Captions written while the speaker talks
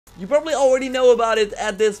You probably already know about it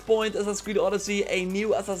at this point. Assassin's Creed Odyssey, a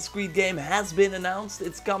new Assassin's Creed game has been announced.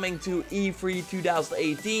 It's coming to E3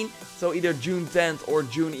 2018, so either June 10th or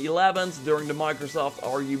June 11th during the Microsoft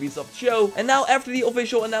or Ubisoft show. And now after the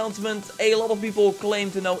official announcement, a lot of people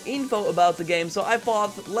claim to know info about the game, so I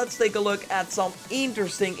thought let's take a look at some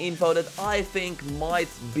interesting info that I think might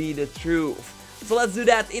be the truth. So let's do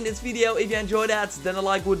that in this video. If you enjoyed that, then a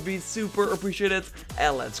like would be super appreciated,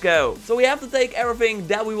 and let's go. So we have to take everything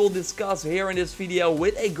that we will discuss here in this video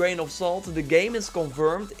with a grain of salt. The game is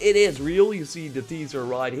confirmed, it is real, you see the teaser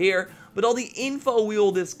right here, but all the info we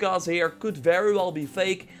will discuss here could very well be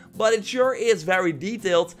fake, but it sure is very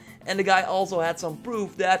detailed. And the guy also had some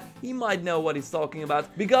proof that he might know what he's talking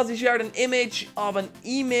about, because he shared an image of an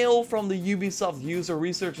email from the Ubisoft user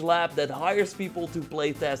research lab that hires people to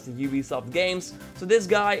playtest the Ubisoft games. So this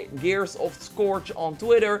guy, Gears of Scorch on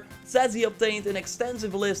Twitter, says he obtained an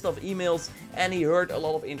extensive list of emails and he heard a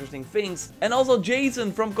lot of interesting things. And also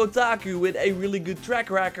Jason from Kotaku, with a really good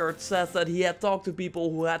track record, says that he had talked to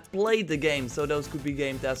people who had played the game, so those could be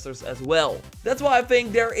game testers as well. That's why I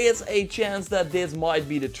think there is a chance that this might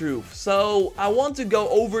be the truth. So I want to go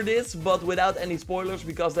over this, but without any spoilers,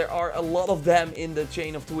 because there are a lot of them in the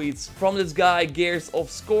chain of tweets from this guy Gears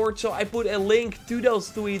of Scorch. So I put a link to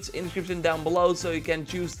those tweets in the description down below, so you can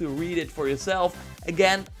choose to read it for yourself.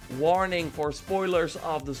 Again, warning for spoilers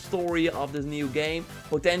of the story of this new game,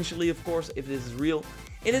 potentially of course if this is real.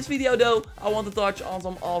 In this video though, I want to touch on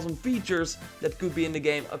some awesome features that could be in the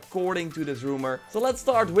game according to this rumor. So let's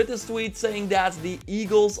start with this tweet saying that the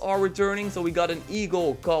eagles are returning. So we got an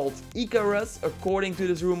eagle called Icarus according to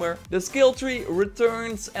this rumor. The skill tree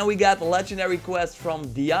returns, and we got a legendary quest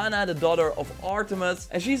from Diana, the daughter of Artemis.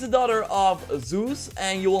 And she's the daughter of Zeus,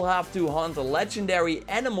 and you will have to hunt legendary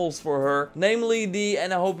animals for her. Namely the,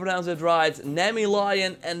 and I hope I pronounce it right, Nemi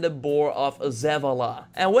lion and the boar of Zavala.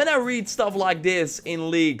 And when I read stuff like this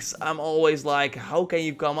in leaks, I'm always like, how can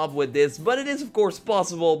you come up with this? But it is of course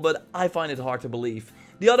possible, but I find it hard to believe.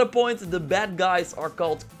 The other point, the bad guys are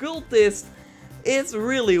called cultists. It's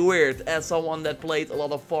really weird. As someone that played a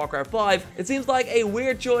lot of Far Cry 5, it seems like a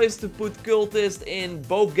weird choice to put cultists in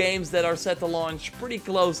both games that are set to launch pretty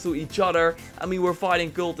close to each other. I mean, we're fighting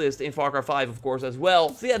cultists in Far Cry 5 of course as well.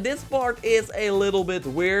 So yeah, this part is a little bit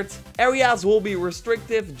weird. Areas will be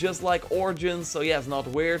restrictive, just like Origins, so yeah, it's not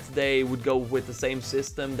weird. They would go with the same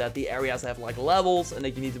system, that the areas have like levels and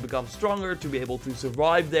that you need to become stronger to be able to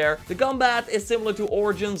survive there. The combat is similar to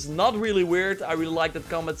Origins, not really weird. I really like that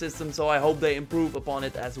combat system, so I hope they improve upon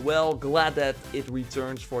it as well. Glad that it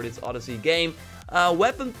returns for this Odyssey game.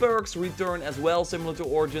 Weapon perks return as well, similar to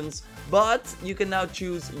Origins, but you can now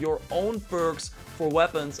choose your own perks for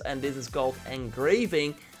weapons, and this is called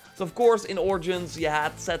engraving. So of course in Origins you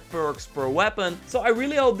had set perks per weapon, so I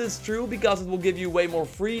really hope this is true, because it will give you way more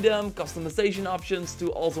freedom, customization options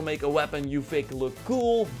to also make a weapon you think look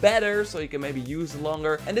cool, better, so you can maybe use it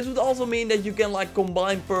longer. And this would also mean that you can like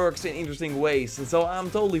combine perks in interesting ways, so I'm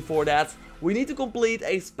totally for that. We need to complete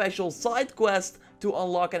a special side quest to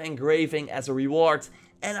unlock an engraving as a reward.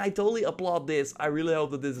 And I totally applaud this. I really hope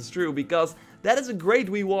that this is true, because that is a great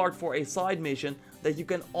reward for a side mission that you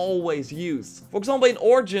can always use. For example, in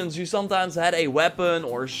Origins, you sometimes had a weapon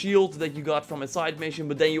or a shield that you got from a side mission,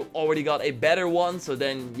 but then you already got a better one. So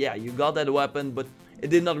then, yeah, you got that weapon, but it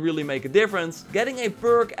did not really make a difference. Getting a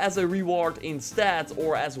perk as a reward instead,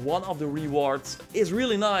 or as one of the rewards, is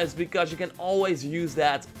really nice, because you can always use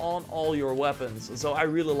that on all your weapons. So I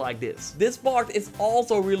really like this. This part is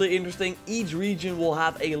also really interesting. Each region will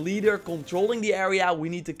have a leader controlling the area. We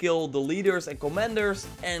need to kill the leaders and commanders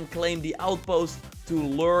and claim the outpost to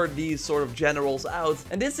lure these sort of generals out.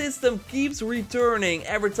 And this system keeps returning.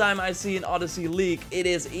 Every time I see an Odyssey leak, it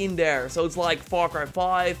is in there. So it's like Far Cry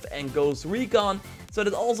 5 and Ghost Recon. So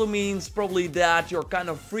that also means probably that you're kind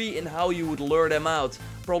of free in how you would lure them out.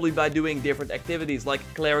 Probably by doing different activities like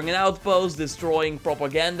clearing an outpost, destroying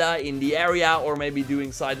propaganda in the area, or maybe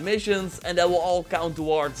doing side missions. And that will all count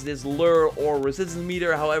towards this lure or resistance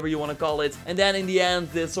meter, however you want to call it. And then in the end,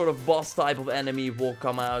 this sort of boss type of enemy will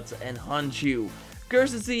come out and hunt you.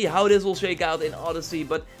 Curious to see how this will shake out in Odyssey,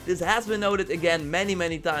 but this has been noted again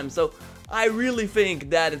many times. So I really think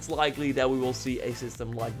that it's likely that we will see a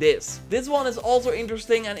system like this. This one is also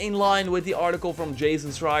interesting and in line with the article from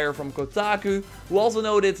Jason Schreier from Kotaku, who also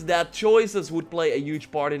noted that choices would play a huge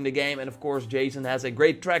part in the game. And of course, Jason has a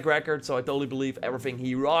great track record, so I totally believe everything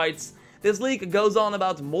he writes. This leak goes on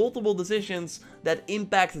about multiple decisions that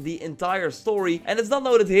impact the entire story, and it's not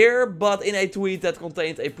noted here, but in a tweet that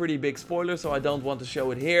contained a pretty big spoiler, so I don't want to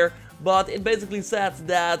show it here. but it basically says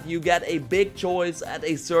that you get a big choice at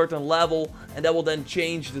a certain level, and that will then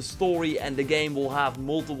change the story, and the game will have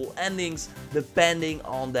multiple endings depending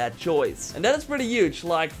on that choice. And that is pretty huge,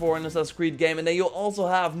 like for an Assassin's Creed game. And then you'll also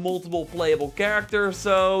have multiple playable characters,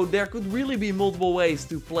 so there could really be multiple ways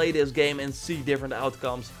to play this game and see different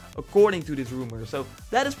outcomes according to this rumor. So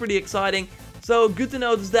that is pretty exciting. So good to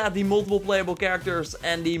notice that the multiple playable characters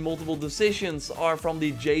and the multiple decisions are from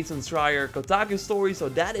the Jason Schreier Kotaku story, so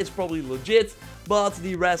that is probably legit, but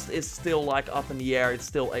the rest is still like up in the air, it's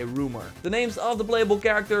still a rumor. The names of the playable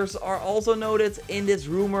characters are also noted in this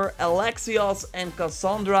rumor: Alexios and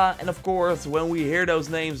Cassandra, and of course when we hear those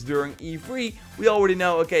names during E3, we already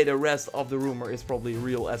know, okay, the rest of the rumor is probably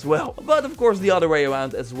real as well. But of course the other way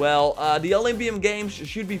around as well. The Olympian Games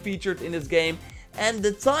should be featured in this game. And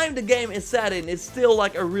the time the game is set in is still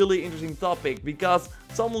like a really interesting topic, because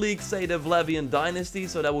some leaks say the Flavian Dynasty,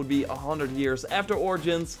 so that would be 100 years after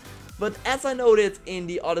Origins. But as I noted in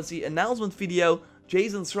the Odyssey announcement video,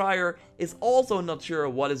 Jason Schreier is also not sure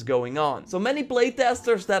what is going on. So many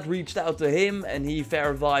playtesters that reached out to him, and he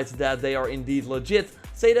verified that they are indeed legit,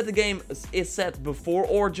 say that the game is set before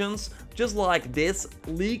Origins, just like this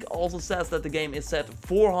leak also says that the game is set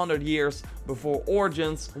 400 years before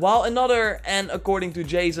Origins, while another, and according to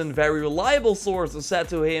Jason, very reliable source said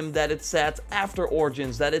to him that it's set after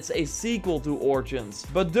Origins, that it's a sequel to Origins.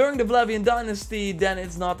 But during the Flavian Dynasty, then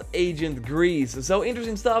it's not Agent Grease. So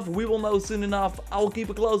interesting stuff, we will know soon enough. I'll keep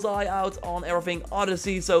a close eye out on everything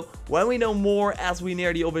Odyssey, so when we know more as we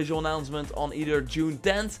near the official announcement on either June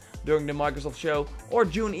 10th during the Microsoft show or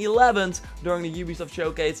June 11th during the Ubisoft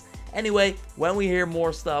showcase. Anyway, when we hear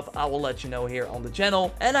more stuff, I will let you know here on the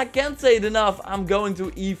channel. And I can't say it enough, I'm going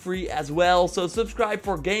to E3 as well, so subscribe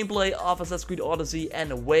for gameplay of Assassin's Creed Odyssey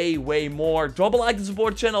and way more. Drop a like to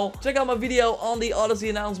support the channel. Check out my video on the Odyssey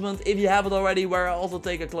announcement if you haven't already, where I also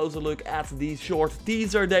take a closer look at the short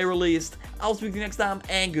teaser they released. I'll speak to you next time,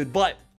 and goodbye.